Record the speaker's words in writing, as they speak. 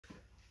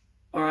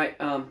All right,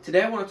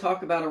 today I want to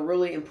talk about a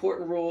really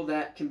important rule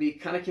that can be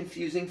kind of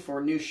confusing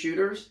for new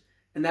shooters,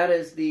 and that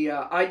is the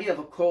idea of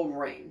a cold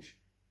range.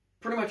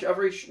 Pretty much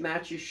every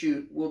match you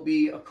shoot will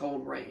be a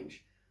cold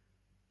range.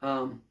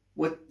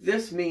 What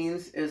this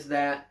means is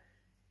that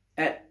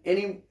at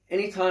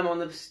any time on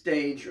the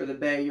stage or the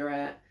bay you're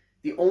at,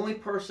 the only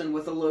person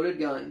with a loaded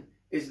gun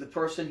is the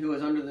person who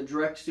is under the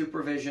direct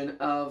supervision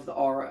of the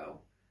RO.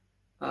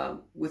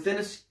 Within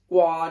a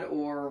squad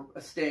or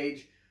a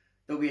stage,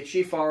 there'll be a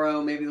chief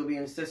RO, maybe there'll be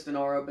an assistant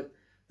RO, but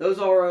those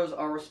ROs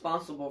are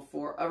responsible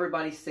for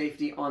everybody's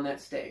safety on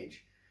that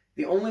stage.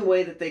 The only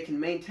way that they can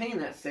maintain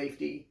that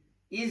safety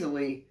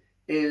easily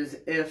is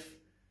if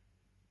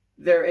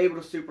they're able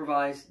to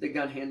supervise the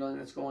gun handling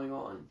that's going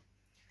on.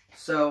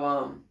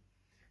 So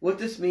what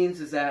this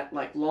means is that,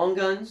 like long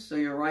guns, so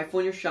your rifle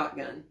and your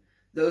shotgun,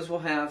 those will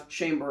have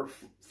chamber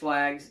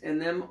flags in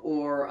them,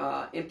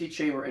 or empty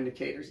chamber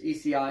indicators,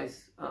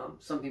 ECIs,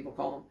 some people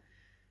call them.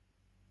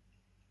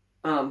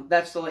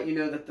 That's to let you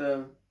know that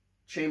the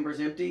chamber is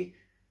empty.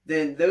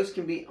 Then those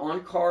can be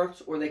on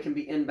carts or they can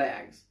be in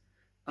bags.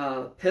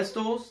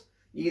 Pistols,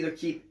 you either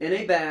keep in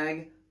a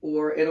bag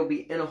or it'll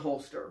be in a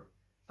holster.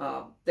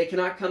 They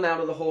cannot come out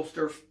of the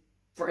holster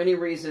for any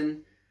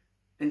reason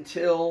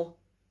until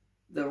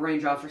the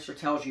range officer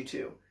tells you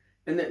to.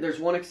 And there's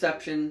one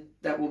exception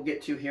that we'll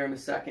get to here in a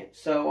second.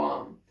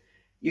 So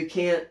you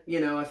can't,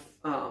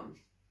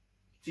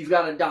 if you've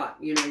got a dot,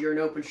 you're an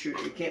open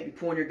shooter, you can't be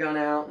pulling your gun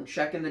out and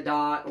checking the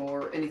dot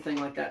or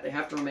anything like that. They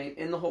have to remain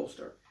in the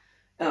holster.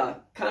 Kind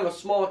of a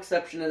small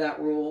exception to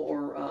that rule,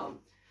 or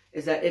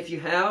is that if you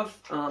have,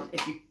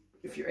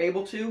 if you're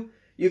able to,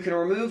 you can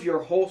remove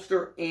your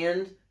holster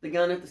and the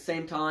gun at the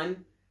same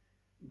time,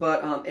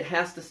 but it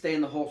has to stay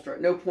in the holster.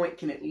 At no point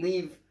can it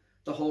leave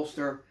the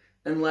holster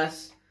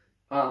unless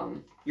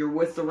you're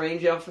with the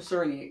range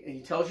officer and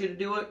he tells you to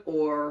do it,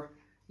 or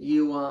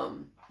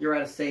you're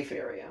at a safe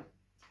area.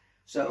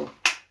 So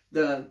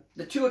the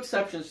two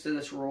exceptions to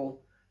this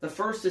rule, the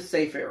first is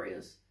safe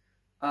areas.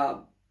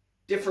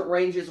 Different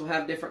ranges will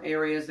have different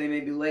areas. They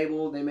may be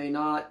labeled, they may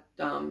not.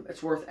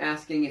 It's worth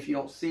asking if you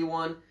don't see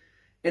one.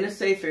 In a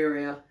safe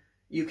area,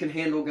 you can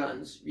handle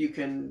guns. You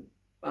can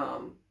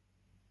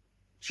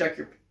check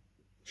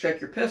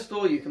your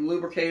pistol. You can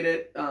lubricate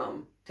it,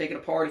 take it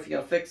apart if you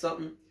got to fix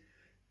something.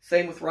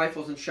 Same with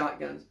rifles and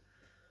shotguns.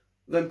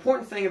 The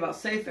important thing about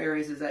safe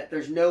areas is that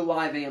there's no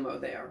live ammo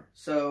there,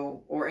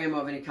 or ammo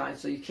of any kind.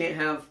 So you can't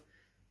have,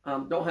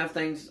 don't have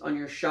things on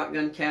your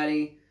shotgun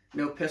caddy,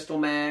 no pistol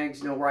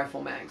mags, no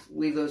rifle mags.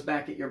 Leave those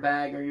back at your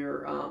bag or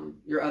your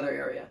other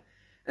area.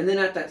 And then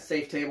at that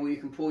safe table, you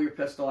can pull your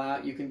pistol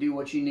out. You can do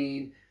what you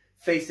need,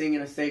 facing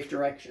in a safe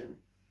direction.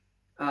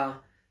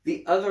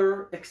 The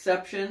other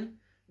exception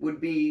would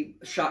be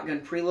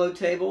shotgun preload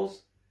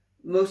tables.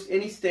 Most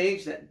any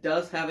stage that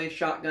does have a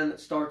shotgun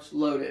that starts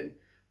loaded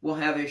will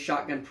have a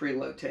shotgun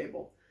preload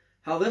table.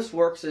 How this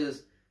works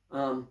is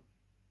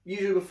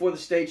usually before the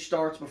stage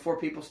starts, before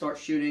people start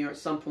shooting, or at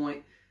some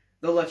point,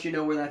 they'll let you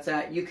know where that's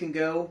at. You can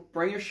go,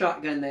 bring your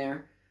shotgun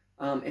there.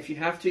 If you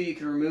have to, you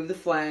can remove the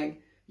flag.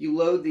 You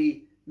load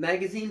the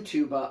magazine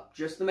tube up,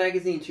 just the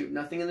magazine tube,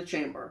 nothing in the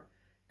chamber.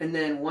 And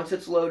then once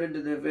it's loaded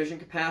to the division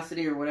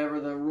capacity or whatever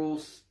the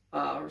rules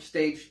or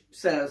stage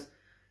says,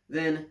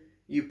 then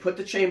you put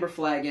the chamber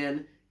flag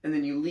in, and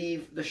then you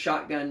leave the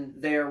shotgun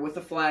there with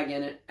the flag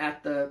in it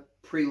at the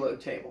preload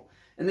table.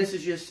 And this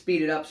is just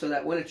speed it up so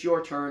that when it's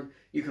your turn,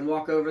 you can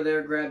walk over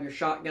there, grab your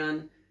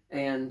shotgun,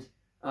 and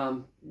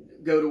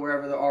go to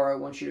wherever the RO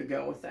wants you to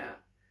go with that.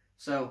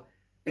 So,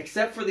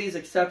 except for these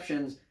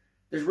exceptions,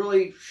 there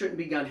really shouldn't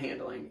be gun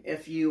handling.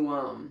 If you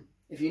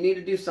need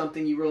to do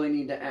something, you really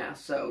need to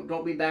ask. So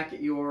don't be back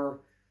at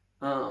your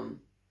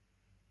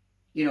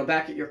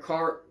back at your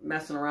cart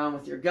messing around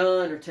with your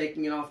gun or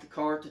taking it off the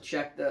cart to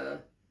check the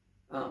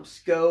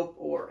scope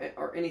or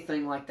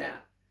anything like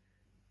that.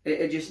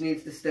 It just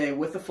needs to stay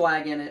with the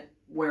flag in it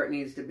where it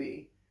needs to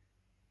be.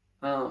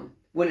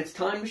 When it's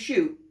time to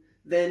shoot,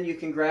 then you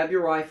can grab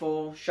your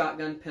rifle,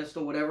 shotgun,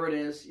 pistol, whatever it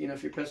is.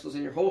 If your pistol's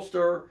in your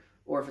holster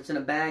or if it's in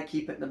a bag,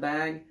 keep it in the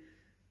bag.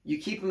 You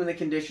keep them in the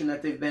condition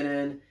that they've been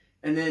in,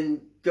 and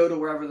then go to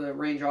wherever the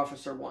range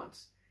officer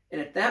wants.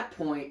 And at that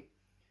point,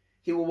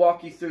 he will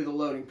walk you through the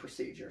loading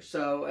procedure.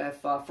 So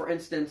if, for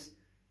instance,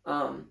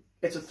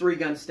 it's a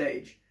 3-gun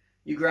stage,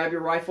 you grab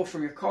your rifle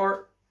from your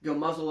cart, go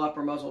muzzle up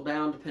or muzzle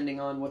down,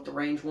 depending on what the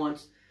range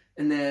wants,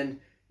 and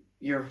then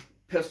your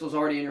pistol's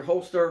already in your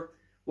holster,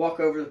 walk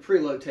over to the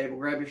preload table,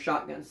 grab your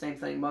shotgun, same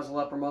thing, muzzle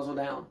up or muzzle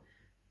down.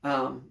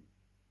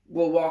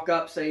 We'll walk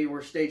up, say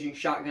we're staging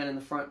shotgun in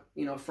the front,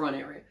 front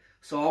area.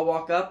 So I'll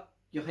walk up,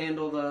 you'll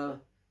handle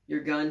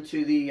your gun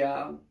to the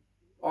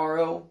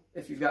RO,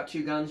 if you've got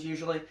 2 guns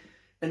usually,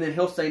 and then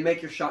he'll say,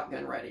 make your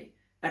shotgun ready.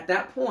 At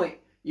that point,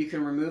 you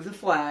can remove the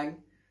flag,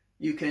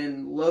 you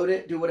can load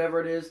it, do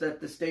whatever it is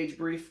that the stage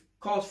brief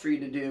calls for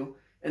you to do,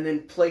 and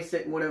then place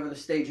it in whatever the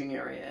staging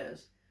area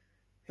is.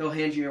 He'll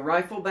hand you your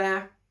rifle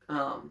back.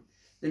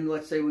 Then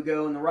let's say we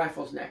go and the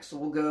rifle's next. So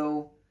we'll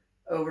go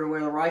over to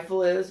where the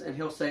rifle is, and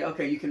he'll say,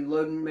 okay, you can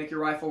load and make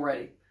your rifle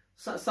ready.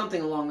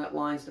 something along that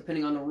lines,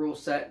 depending on the rule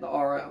set, the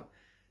RO.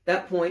 At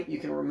that point, you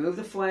can remove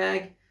the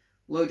flag,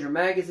 load your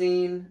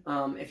magazine.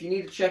 If you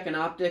need to check an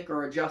optic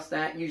or adjust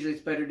that, usually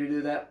it's better to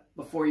do that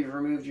before you've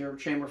removed your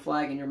chamber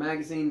flag and your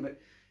magazine, but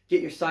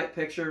get your sight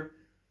picture,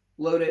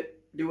 load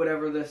it, do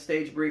whatever the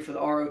stage brief or the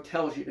RO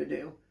tells you to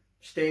do.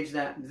 Stage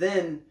that.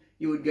 Then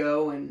you would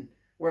go and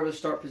wherever the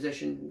start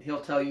position, he'll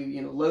tell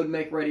you, load,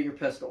 make ready your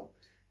pistol.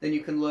 Then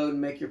you can load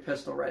and make your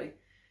pistol ready.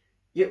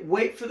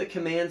 Wait for the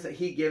commands that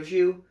he gives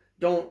you.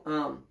 Don't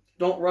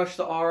rush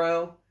the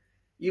RO.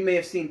 You may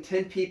have seen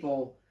 10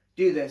 people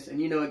do this, and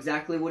you know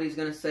exactly what he's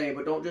going to say,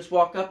 but don't just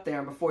walk up there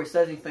and before he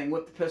says anything,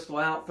 whip the pistol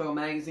out, throw a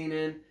magazine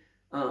in.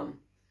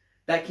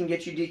 That can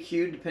get you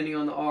DQ'd depending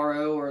on the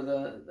RO or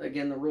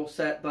the rule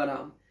set,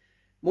 but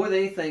more than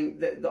anything,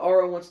 the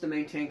RO wants to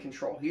maintain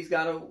control. He's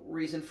got a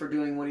reason for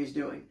doing what he's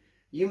doing.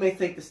 You may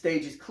think the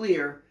stage is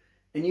clear,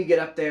 and you get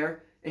up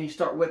there and you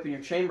start whipping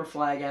your chamber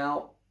flag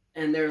out,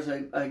 and there's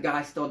a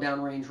guy still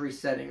downrange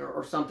resetting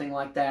or something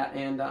like that.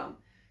 And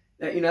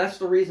that's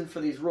the reason for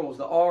these rules.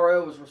 The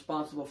RO is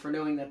responsible for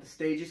knowing that the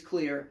stage is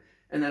clear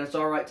and that it's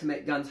all right to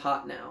make guns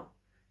hot now.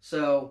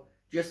 So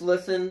just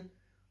listen,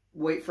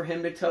 wait for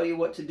him to tell you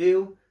what to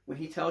do. When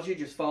he tells you,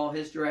 just follow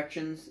his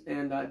directions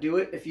and do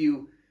it. If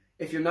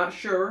you're not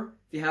sure,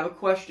 if you have a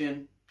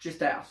question,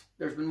 just ask.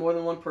 There's been more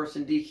than one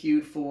person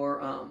DQ'd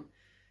for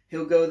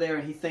he'll go there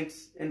and he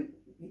thinks, and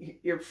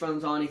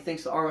earphones on, he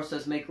thinks the RO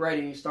says make ready,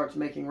 and he starts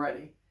making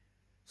ready.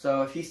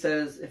 So if he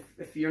says,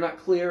 if you're not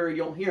clear or you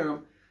don't hear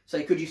him,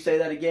 say, could you say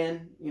that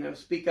again?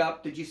 Speak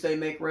up. Did you say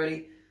make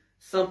ready?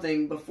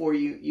 Something before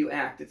you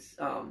act. It's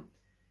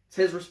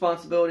his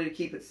responsibility to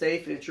keep it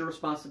safe, and it's your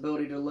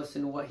responsibility to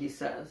listen to what he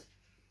says.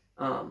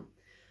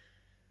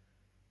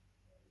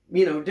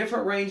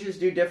 Different ranges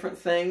do different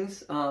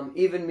things.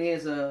 Even me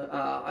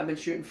I've been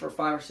shooting for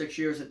 5 or 6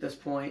 years at this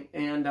point,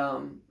 and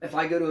if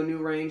I go to a new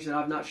range that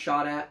I've not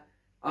shot at,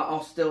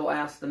 I'll still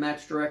ask the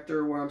match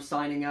director where I'm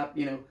signing up,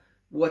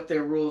 what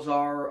their rules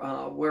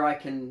are, where I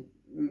can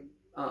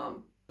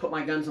put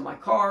my guns in my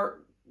car,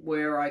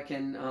 where I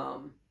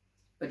can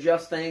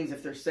adjust things,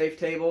 if there's safe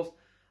tables.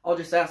 I'll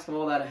just ask them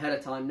all that ahead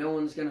of time. No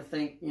one's going to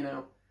think,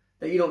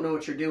 that you don't know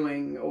what you're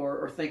doing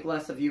or think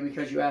less of you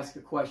because you ask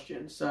a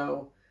question.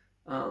 So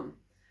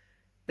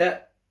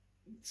that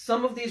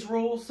some of these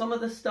rules, some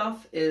of this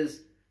stuff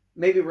is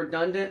maybe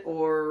redundant,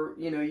 or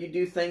you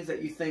do things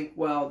that you think,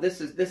 well,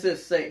 this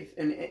is safe,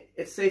 and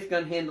it's safe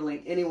gun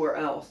handling anywhere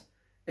else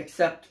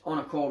except on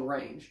a cold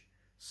range.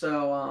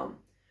 So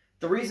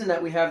the reason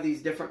that we have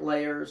these different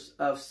layers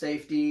of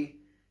safety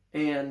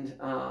and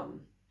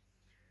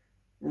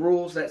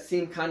rules that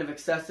seem kind of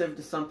excessive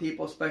to some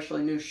people,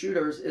 especially new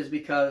shooters, is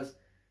because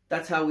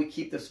that's how we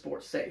keep the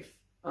sport safe.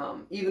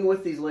 Even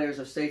with these layers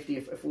of safety,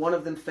 if one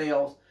of them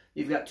fails,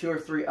 you've got 2 or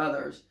 3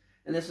 others.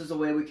 And this is a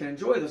way we can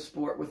enjoy the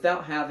sport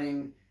without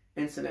having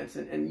incidents.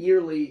 And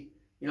yearly,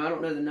 I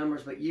don't know the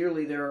numbers, but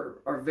yearly there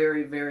are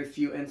very, very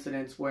few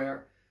incidents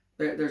where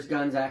there's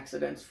guns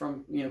accidents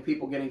from,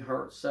 people getting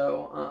hurt.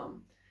 So,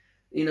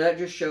 that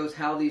just shows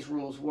how these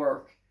rules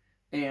work.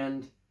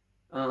 And,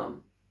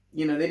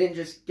 they didn't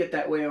just get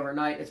that way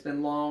overnight. It's been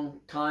a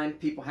long time,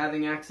 people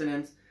having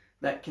accidents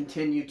that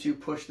continue to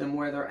push them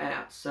where they're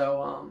at.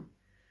 So,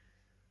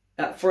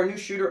 for a new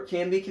shooter, it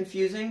can be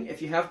confusing.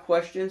 If you have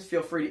questions,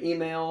 feel free to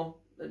email,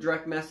 a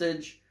direct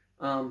message,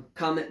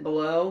 comment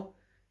below,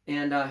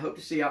 and I hope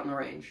to see you out in the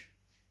range.